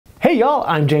Hey y'all,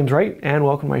 I'm James Wright and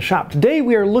welcome to my shop. Today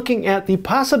we are looking at the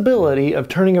possibility of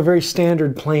turning a very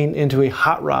standard plane into a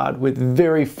hot rod with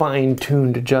very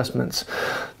fine-tuned adjustments.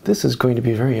 This is going to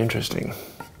be very interesting.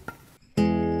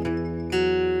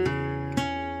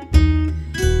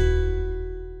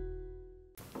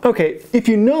 Okay, if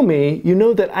you know me, you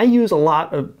know that I use a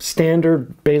lot of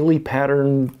standard Baily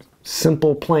pattern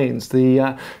simple planes,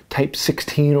 the type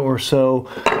 16 or so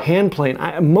hand plane.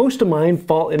 Most of mine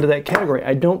fall into that category.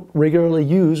 I don't regularly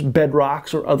use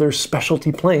bedrocks or other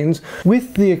specialty planes,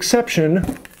 with the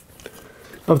exception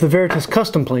of the Veritas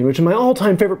custom plane, which is my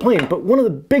all-time favorite plane. But one of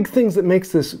the big things that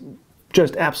makes this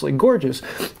just absolutely gorgeous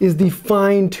is the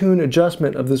fine-tune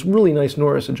adjustment of this really nice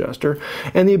Norris adjuster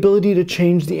and the ability to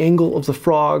change the angle of the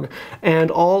frog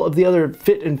and all of the other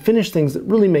fit and finish things that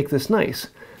really make this nice.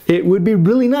 It would be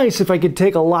really nice if I could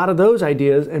take a lot of those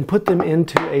ideas and put them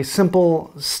into a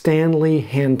simple Stanley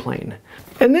hand plane.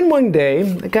 And then one day,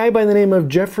 a guy by the name of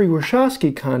Jeffrey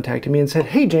Warshawski contacted me and said,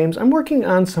 "Hey James, I'm working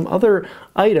on some other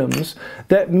items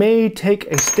that may take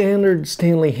a standard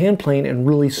Stanley hand plane and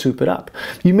really soup it up."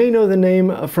 You may know the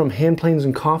name from Hand Planes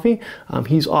and Coffee.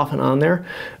 He's often on there.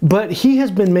 But he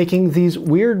has been making these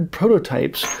weird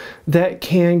prototypes that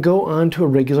can go onto a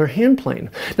regular hand plane.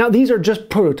 Now these are just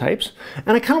prototypes,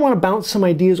 and I kind of want to bounce some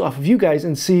ideas off of you guys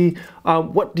and see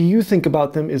what do you think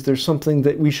about them. Is there something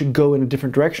that we should go in a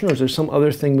different direction, or is there some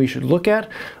other thing we should look at?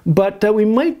 But we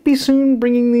might be soon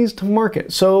bringing these to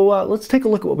market. So let's take a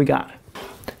look at what we got.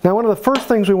 Now, one of the first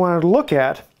things we wanted to look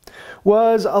at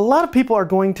was a lot of people are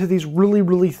going to these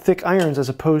really thick irons as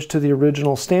opposed to the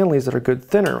original Stanleys that are good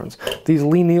thinner ones. These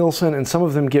Lee Nielsen, and some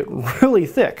of them get really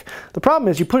thick. The problem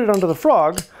is you put it under the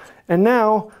frog and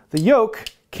now the yoke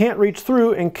can't reach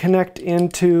through and connect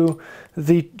into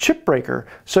the chip breaker,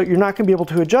 so you're not going to be able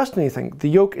to adjust anything. The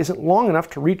yoke isn't long enough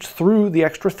to reach through the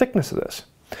extra thickness of this.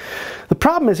 The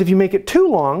problem is if you make it too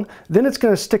long, then it's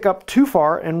going to stick up too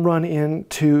far and run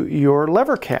into your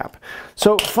lever cap.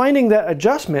 So finding that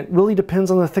adjustment really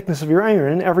depends on the thickness of your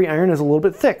iron, and every iron is a little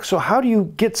bit thick. So how do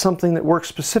you get something that works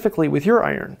specifically with your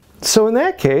iron? So in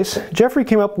that case, Jeffrey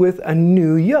came up with a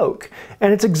new yoke,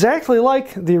 and it's exactly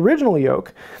like the original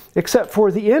yoke, except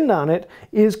for the end on it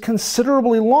is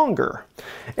considerably longer.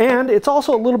 And it's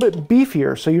also a little bit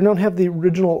beefier, so you don't have the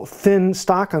original thin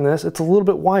stock on this. It's a little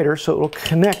bit wider, so it will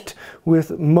connect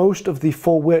with most of the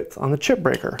full width on the chip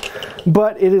breaker.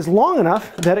 But it is long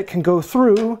enough that it can go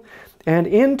through and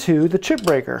into the chip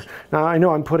breaker. Now I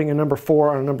know I'm putting a number 4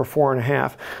 on a number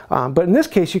 4.5, but in this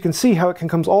case you can see how it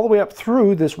comes all the way up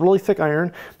through this really thick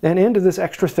iron and into this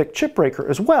extra thick chip breaker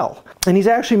as well. And he's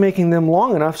actually making them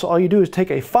long enough so all you do is take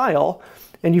a file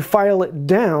and you file it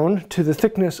down to the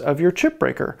thickness of your chip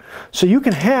breaker. So you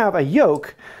can have a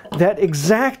yoke that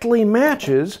exactly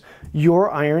matches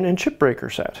your iron and chip breaker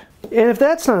set. And if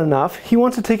that's not enough, he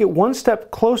wants to take it one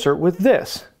step closer with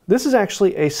this. This is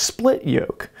actually a split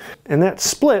yoke, and that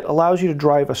split allows you to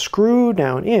drive a screw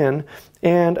down in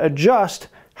and adjust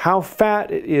how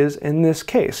fat it is in this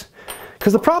case.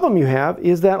 Because the problem you have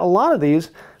is that a lot of these,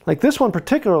 like this one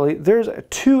particularly, there's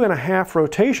 2.5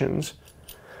 rotations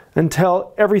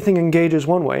until everything engages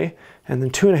one way, and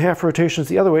then 2.5 rotations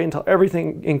the other way until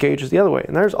everything engages the other way.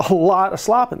 And there's a lot of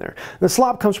slop in there. And the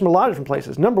slop comes from a lot of different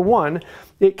places. Number one,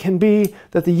 it can be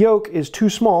that the yoke is too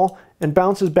small and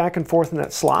bounces back and forth in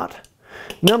that slot.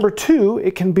 Number two,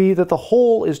 it can be that the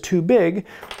hole is too big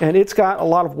and it's got a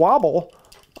lot of wobble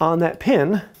on that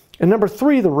pin. And number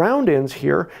three, the round ends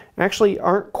here actually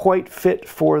aren't quite fit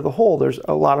for the hole. There's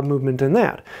a lot of movement in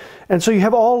that. And so you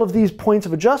have all of these points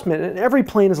of adjustment, and every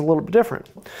plane is a little bit different.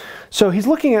 So he's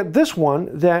looking at this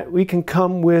one that we can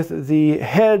come with the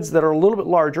heads that are a little bit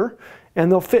larger, and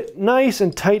they'll fit nice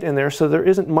and tight in there so there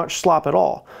isn't much slop at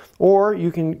all. Or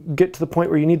you can get to the point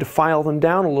where you need to file them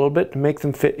down a little bit to make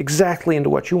them fit exactly into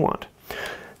what you want.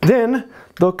 Then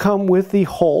they'll come with the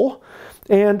hole,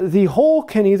 and the hole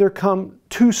can either come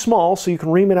too small so you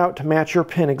can ream it out to match your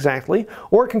pin exactly,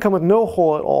 or it can come with no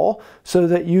hole at all so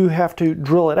that you have to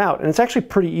drill it out. And it's actually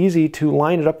pretty easy to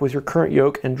line it up with your current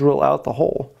yoke and drill out the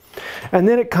hole. And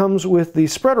then it comes with the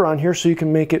spreader on here so you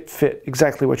can make it fit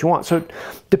exactly what you want. So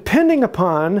depending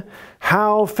upon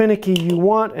how finicky you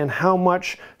want and how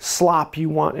much slop you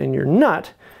want in your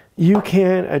nut, you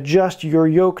can adjust your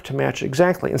yoke to match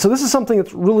exactly. And so this is something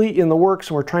that's really in the works,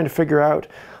 and we're trying to figure out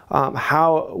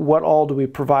what all do we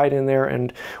provide in there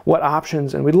and what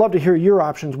options, and we'd love to hear your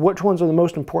options. Which ones are the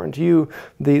most important to you?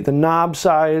 The knob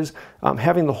size,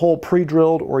 having the hole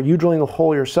pre-drilled, or you drilling the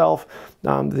hole yourself,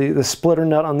 the splitter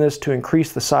nut on this to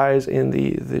increase the size in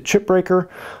the chip breaker.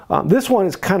 This one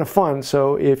is kind of fun,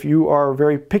 so if you are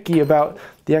very picky about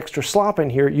the extra slop in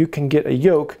here, you can get a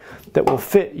yoke that will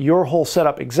fit your whole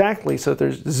setup exactly so that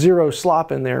there's zero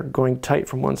slop in there going tight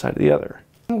from one side to the other.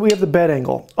 We have the bed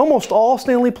angle. Almost all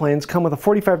Stanley planes come with a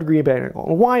 45-degree bed angle.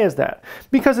 And why is that?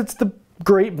 Because it's the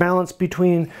great balance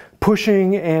between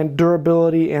pushing and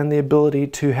durability and the ability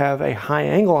to have a high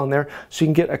angle on there so you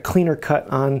can get a cleaner cut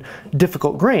on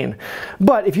difficult grain.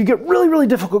 But if you get really, really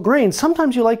difficult grain,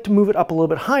 sometimes you like to move it up a little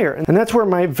bit higher. And that's where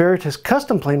my Veritas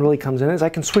custom plane really comes in, is I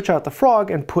can switch out the frog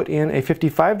and put in a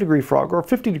 55-degree frog or a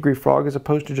 50-degree frog as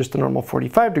opposed to just a normal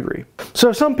 45-degree.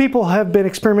 So some people have been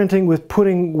experimenting with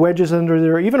putting wedges under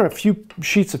there, even a few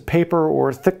sheets of paper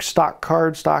or thick stock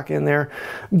cardstock in there,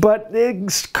 but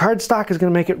cardstock is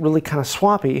going to make it really kind of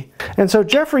swappy. And so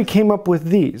Jeffrey came up with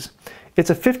these. It's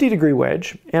a 50-degree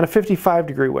wedge and a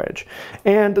 55-degree wedge.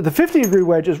 And the 50-degree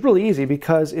wedge is really easy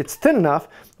because it's thin enough,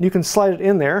 you can slide it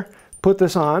in there, put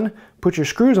this on, put your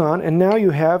screws on, and now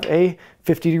you have a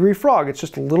 50-degree frog. It's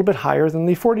just a little bit higher than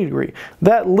the 40-degree.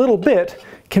 That little bit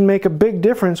can make a big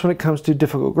difference when it comes to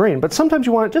difficult grain, but sometimes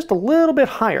you want it just a little bit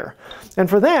higher. And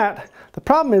for that, the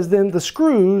problem is then the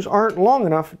screws aren't long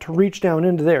enough to reach down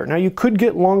into there. Now you could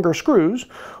get longer screws,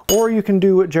 or you can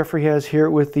do what Jeffrey has here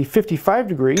with the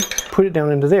 55-degree, put it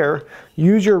down into there,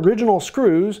 use your original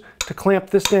screws to clamp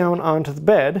this down onto the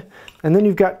bed, and then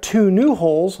you've got two new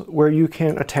holes where you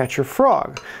can attach your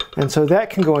frog. And so that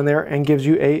can go in there and gives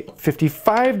you a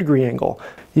 55-degree angle.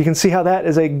 You can see how that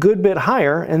is a good bit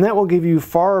higher, and that will give you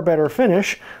far better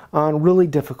finish on really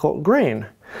difficult grain.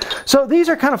 So these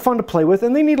are kind of fun to play with,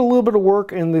 and they need a little bit of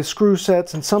work in the screw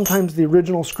sets, and sometimes the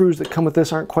original screws that come with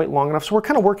this aren't quite long enough, so we're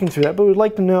kind of working through that. But we'd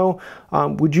like to know,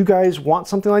 would you guys want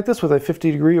something like this with a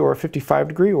 50-degree or a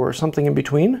 55-degree or something in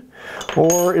between?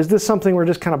 Or is this something we're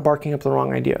just kind of barking up the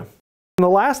wrong idea? And the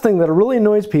last thing that really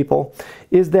annoys people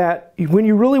is that when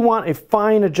you really want a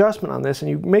fine adjustment on this and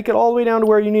you make it all the way down to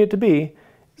where you need it to be,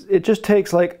 it just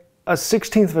takes like a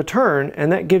 1/16 of a turn,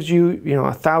 and that gives you,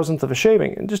 a 1,000th of a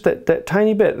shaving. And just that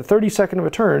tiny bit, the 32nd of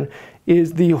a turn,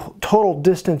 is the total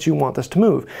distance you want this to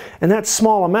move. And that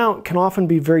small amount can often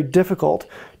be very difficult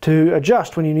to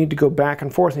adjust when you need to go back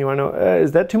and forth and you want to know,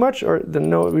 is that too much? Or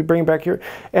then no, we bring it back here.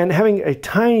 And having a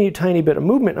tiny, tiny bit of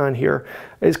movement on here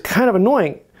is kind of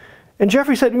annoying. And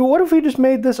Jeffrey said, well, what if we just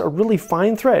made this a really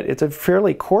fine thread? It's a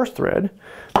fairly coarse thread,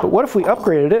 but what if we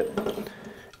upgraded it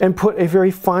and put a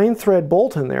very fine thread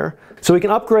bolt in there, so we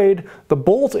can upgrade the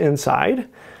bolt inside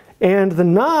and the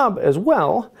knob as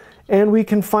well, and we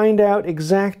can find out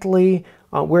exactly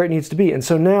where it needs to be. And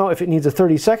so now if it needs a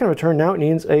 32nd of a turn, now it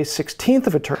needs a 1/16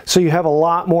 of a turn. So you have a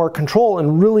lot more control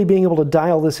and really being able to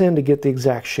dial this in to get the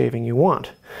exact shaving you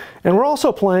want. And we're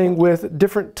also playing with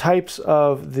different types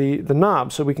of the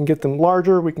knobs, so we can get them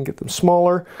larger, we can get them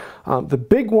smaller. The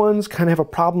big ones kind of have a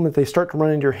problem that they start to run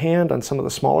into your hand on some of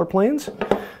the smaller planes,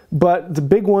 but the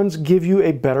big ones give you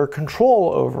a better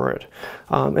control over it.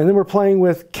 And then we're playing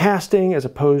with casting as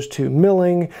opposed to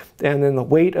milling, and then the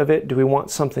weight of it. Do we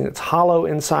want something that's hollow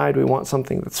inside? Do we want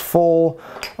something that's full?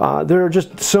 There are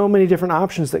just so many different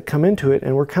options that come into it,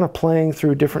 and we're kind of playing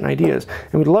through different ideas.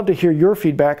 And we'd love to hear your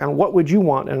feedback on what would you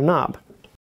want in a knob.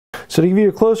 So to give you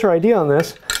a closer idea on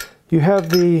this, you have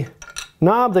the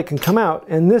knob that can come out,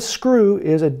 and this screw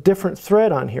is a different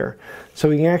thread on here. So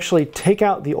we can actually take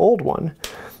out the old one,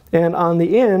 and on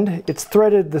the end it's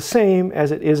threaded the same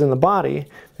as it is in the body,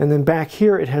 and then back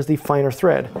here it has the finer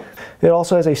thread. It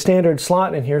also has a standard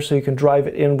slot in here so you can drive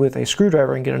it in with a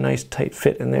screwdriver and get a nice tight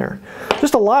fit in there.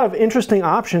 Just a lot of interesting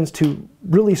options to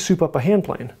really soup up a hand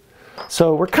plane.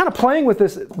 So we're kind of playing with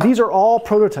this. These are all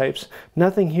prototypes.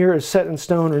 Nothing here is set in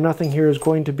stone, or nothing here is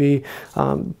going to be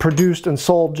produced and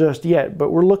sold just yet,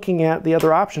 but we're looking at the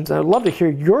other options. And I'd love to hear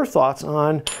your thoughts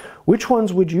on which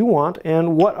ones would you want,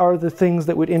 and what are the things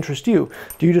that would interest you?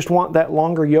 Do you just want that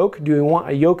longer yoke? Do you want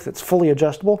a yoke that's fully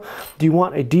adjustable? Do you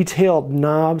want a detailed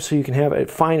knob so you can have a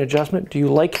fine adjustment? Do you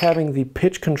like having the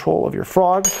pitch control of your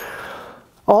frog?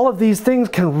 All of these things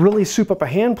can really soup up a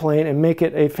hand plane and make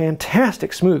it a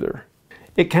fantastic smoother.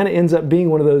 It kind of ends up being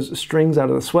one of those strings out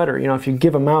of the sweater. If you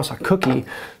give a mouse a cookie,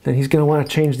 then he's going to want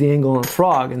to change the angle on the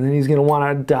frog, and then he's going to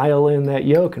want to dial in that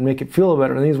yoke and make it feel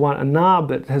better, and then he's want a knob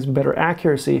that has better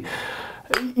accuracy.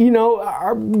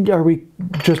 Are we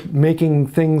just making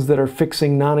things that are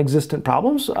fixing non-existent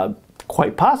problems?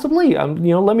 Quite possibly.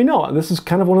 Let me know. This is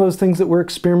kind of one of those things that we're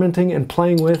experimenting and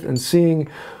playing with and seeing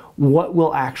what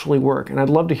will actually work. And I'd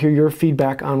love to hear your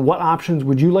feedback on what options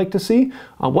would you like to see,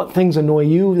 what things annoy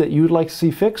you that you'd like to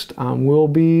see fixed. We'll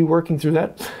be working through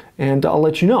that, and I'll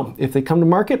let you know. If they come to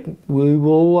market, we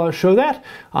will show that.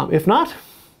 If not,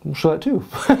 we'll show that too.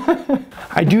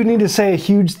 I do need to say a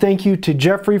huge thank you to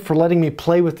Jeffrey for letting me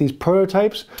play with these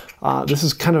prototypes. This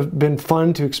has kind of been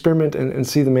fun to experiment and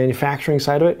see the manufacturing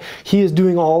side of it. He is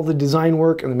doing all the design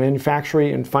work and the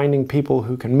manufacturing and finding people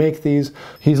who can make these.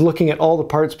 He's looking at all the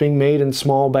parts being made in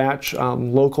small batch,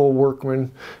 local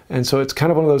workmen. And so it's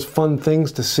kind of one of those fun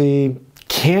things to see,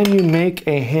 can you make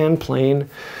a hand plane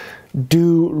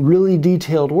do really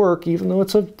detailed work even though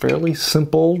it's a fairly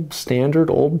simple, standard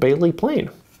old Baily plane?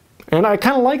 And I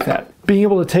kind of like that. Being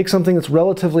able to take something that's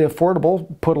relatively affordable,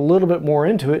 put a little bit more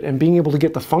into it, and being able to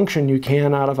get the function you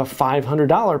can out of a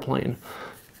 $500 plane.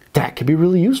 That could be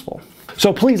really useful.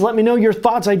 So please let me know your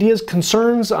thoughts, ideas,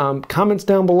 concerns, comments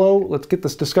down below. Let's get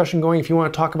this discussion going. If you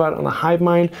want to talk about it on the Hive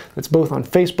Mind, that's both on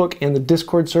Facebook and the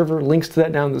Discord server. Links to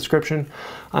that down in the description.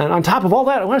 And on top of all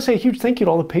that, I want to say a huge thank you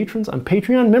to all the patrons on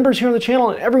Patreon, members here on the channel,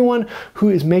 and everyone who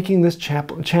is making this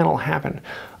channel happen.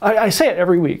 I say it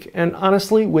every week, and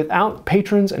honestly, without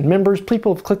patrons and members,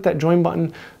 people have clicked that join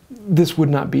button, this would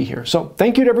not be here. So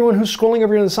thank you to everyone who's scrolling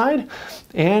over here on the side,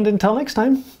 and until next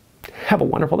time, have a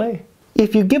wonderful day.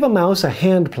 If you give a mouse a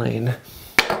hand plane,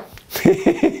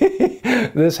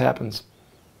 this happens.